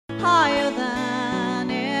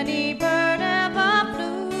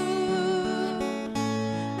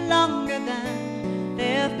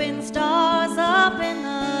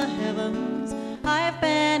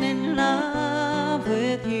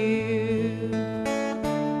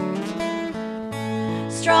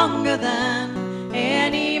stronger than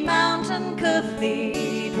any mountain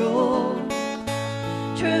cathedral,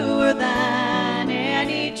 truer than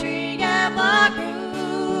any tree ever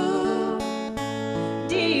grew,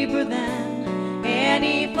 deeper than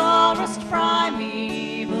any forest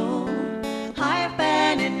primeval. I've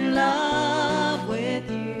been in love with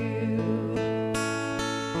you.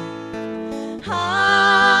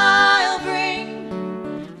 I'll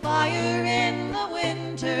bring fire in the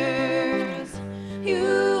winters,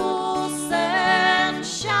 you'll send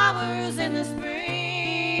showers in the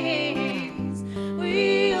springs.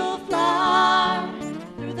 We'll fly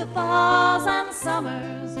through the falls and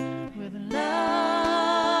summers with love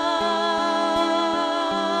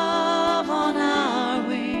on our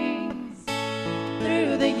wings.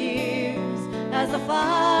 Through the years, as the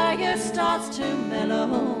fire starts to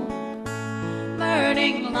mellow,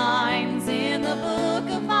 burning lines in the book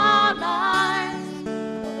of our lives,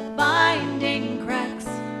 the binding cracks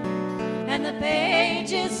and the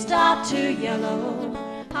pages start to yellow,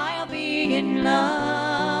 I'll be in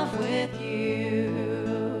love with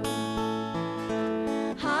you.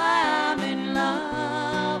 I'm in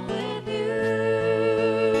love with you.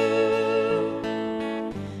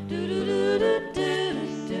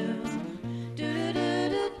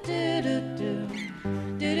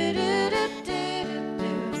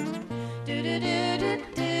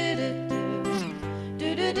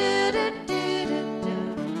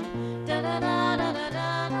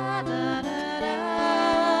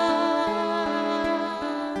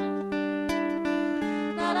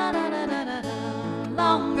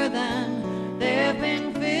 Longer than there've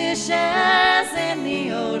been fishes in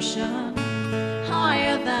the ocean,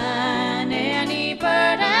 higher than any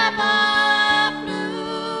bird ever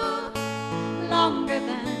flew, longer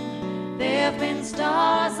than there've been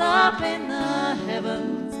stars up in the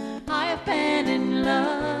heavens. I've been in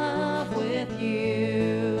love with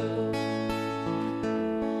you.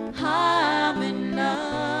 I'm in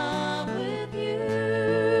love with you.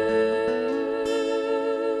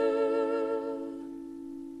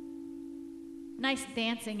 Nice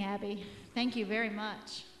dancing, Abby. Thank you very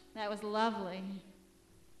much. That was lovely.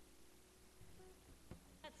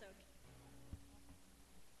 That's okay.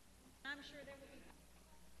 I'm sure there will be.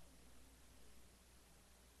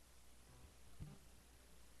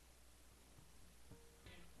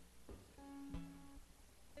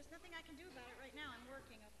 There's nothing I can do about it right now. I'm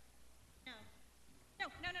working. No. No,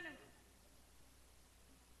 no, no, no.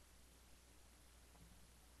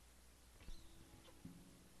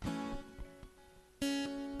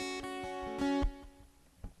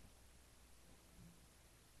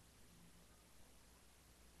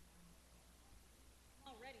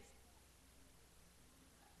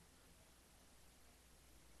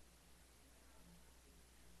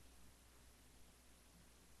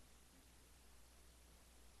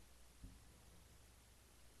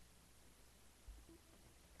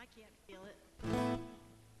 I can't feel it.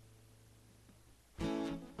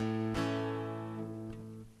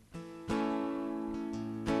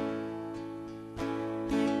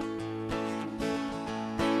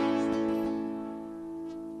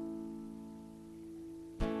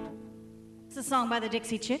 It's a song by the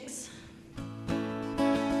Dixie Chicks.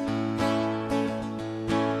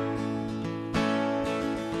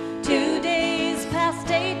 2 days past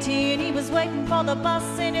 18, he was waiting for the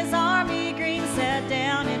bus in his army green, sat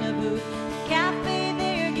down in a booth. Cafe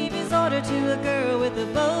there, gave his order to a girl with a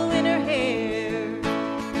bow in her hair.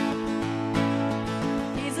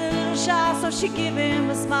 He's a little shy, so she gave him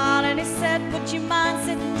a smile, and he said, would you mind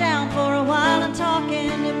sitting down for a while and talking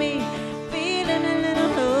to me? Feeling a little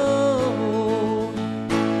low.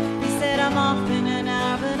 He said, I'm off in an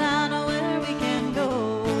hour, but I know where we can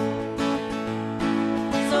go.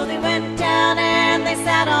 So they went down and they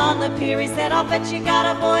sat on the pier. He said, I'll bet you got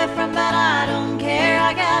a boyfriend, but I don't care.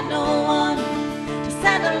 I got no one to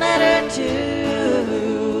send a letter to.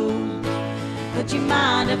 Would you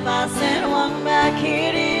mind if I sent one back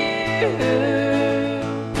here to you?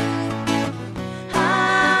 I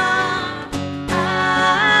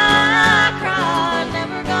cried,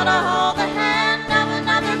 never gonna hold the hand of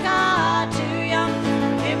another guy too young for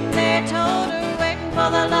him. They told her, waiting for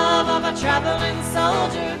the love of a traveling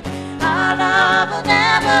soldier. Our love will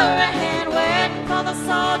never end, waiting for the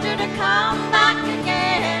soldier to come back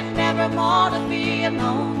again, never more to be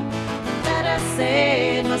alone. Let us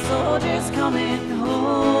say my soldier's coming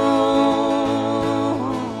home.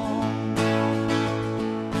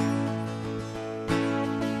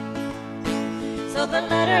 So the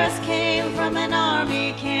letters came from an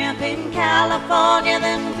army camp in California,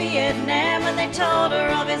 then Vietnam, and they told her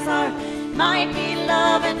of his heart might be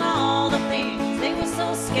love and all the things they were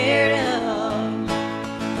so scared of.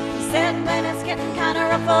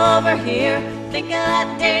 myself over here, thinking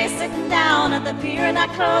that day sitting down at the pier, and I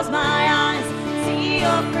close my eyes, see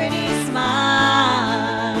your pretty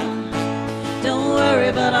smile. Don't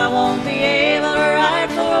worry, but I won't be able to ride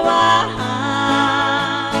for a while.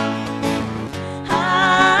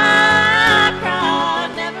 I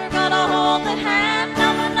cried, never gonna hold the hand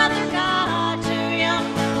of another guy too young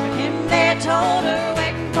for him. They told her,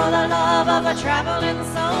 waiting for the love of a traveling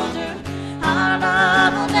soldier. Our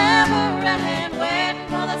love will never end, waiting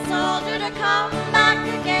for the soldier to come back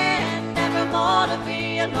again, never more to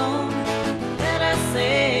be alone. Better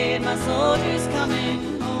say my soldier's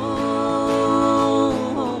coming home.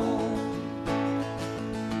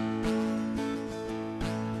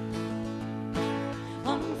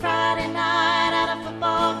 One Friday night at a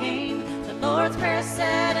football game, the Lord's Prayer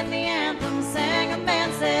said and the anthem sang. A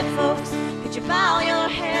man said, folks, could you bow your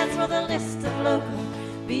heads for the list of local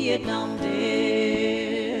Vietnam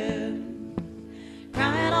dead?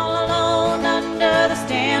 Crying all alone under the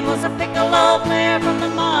stand was a piccolo player from the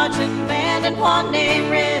marching band, and one named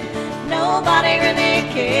Red. Nobody really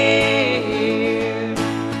cared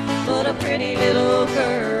but a pretty little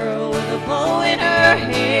girl with a bow in her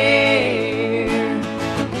hair.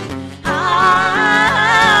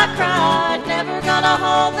 I cried, never gonna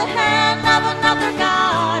hold the hand of another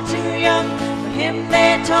guy too young for him.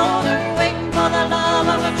 They told her, waiting for the love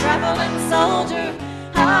of a traveling soldier.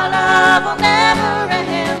 Our love will never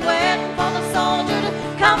end, waiting for the soldier to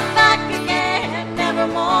come back again, never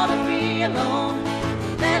more to be alone.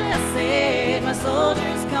 Then I said, my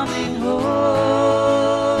soldier's coming home.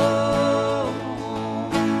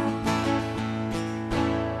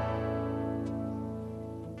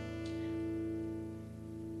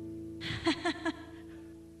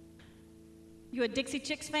 You a Dixie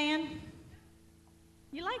Chicks fan?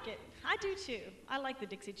 You like it? I do too. I like the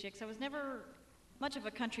Dixie Chicks. I was never much of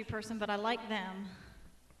a country person, but I like them.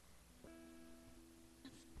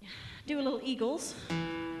 Do a little Eagles.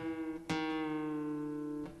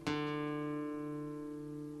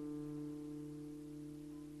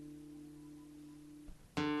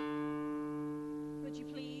 Would you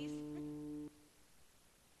please?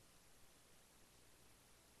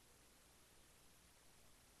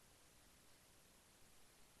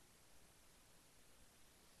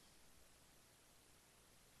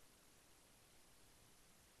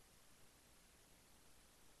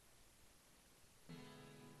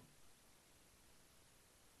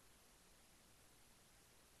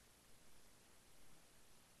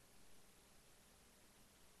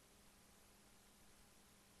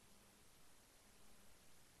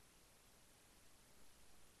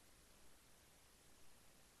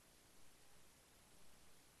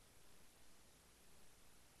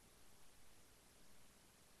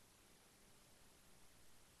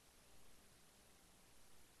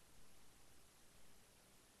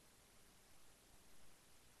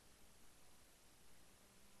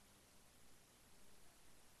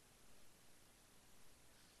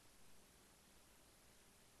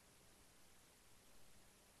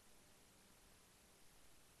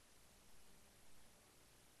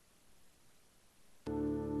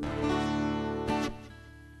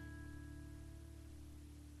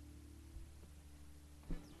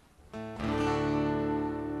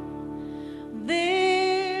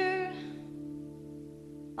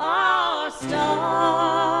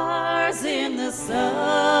 Stars in the southern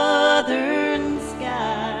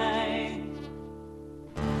sky,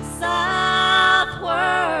 southward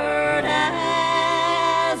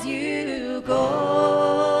as you go.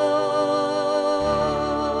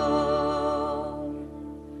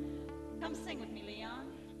 Come sing with me, Leon.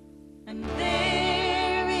 And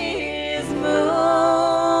there is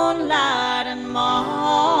moonlight and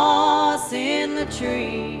moss in the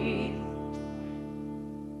tree.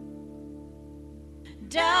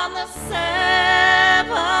 Down the 7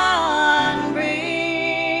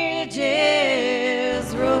 bridges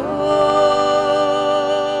road.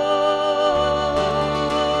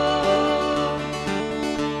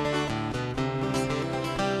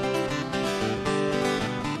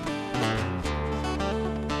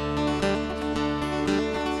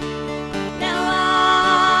 Now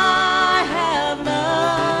I have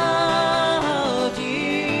loved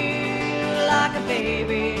you like a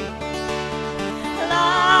baby.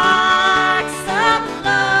 I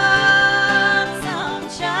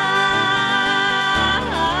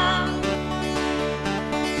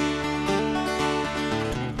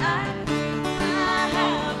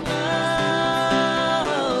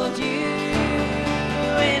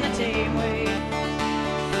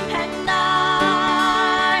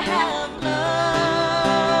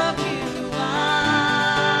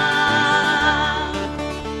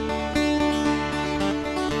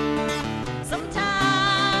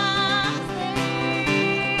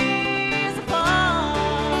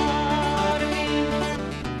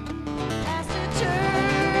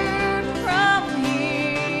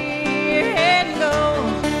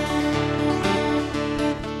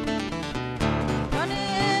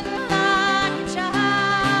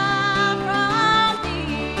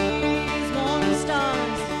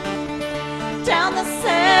down the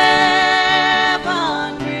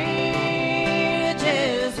 7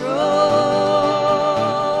 Bridges Road.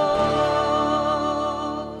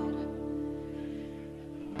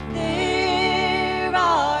 There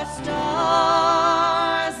are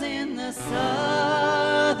stars in the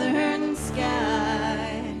southern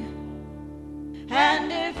sky,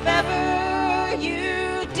 and if ever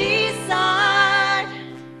you decide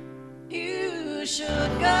you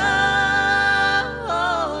should go,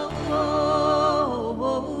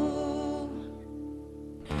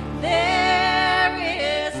 there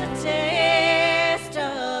is a taste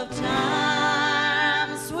of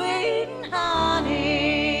time, sweet and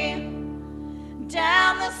honey,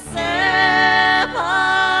 down the 7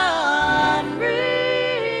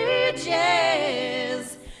 Bridges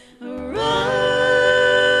Road.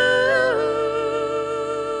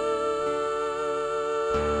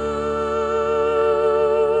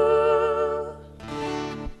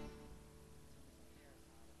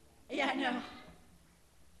 Yeah, I know.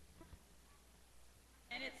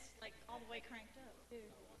 And it's like all the way cranked up, too.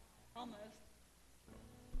 Almost.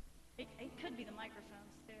 It could be the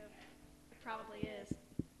microphones, too. It probably is.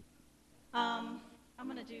 I'm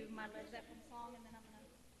going to do my Led Zeppelin song, and then I'm going to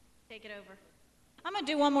take it over. I'm going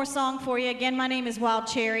to do one more song for you. Again, my name is Wyld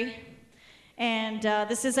Cheri, and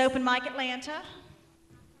this is Open Mic Atlanta.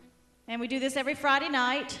 And we do this every Friday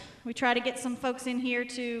night. We try to get some folks in here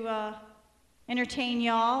to entertain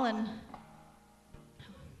y'all, and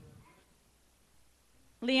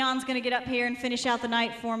Leon's going to get up here and finish out the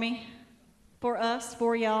night for me, for us,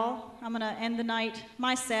 for y'all. I'm going to end the night,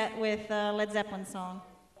 my set, with a Led Zeppelin song.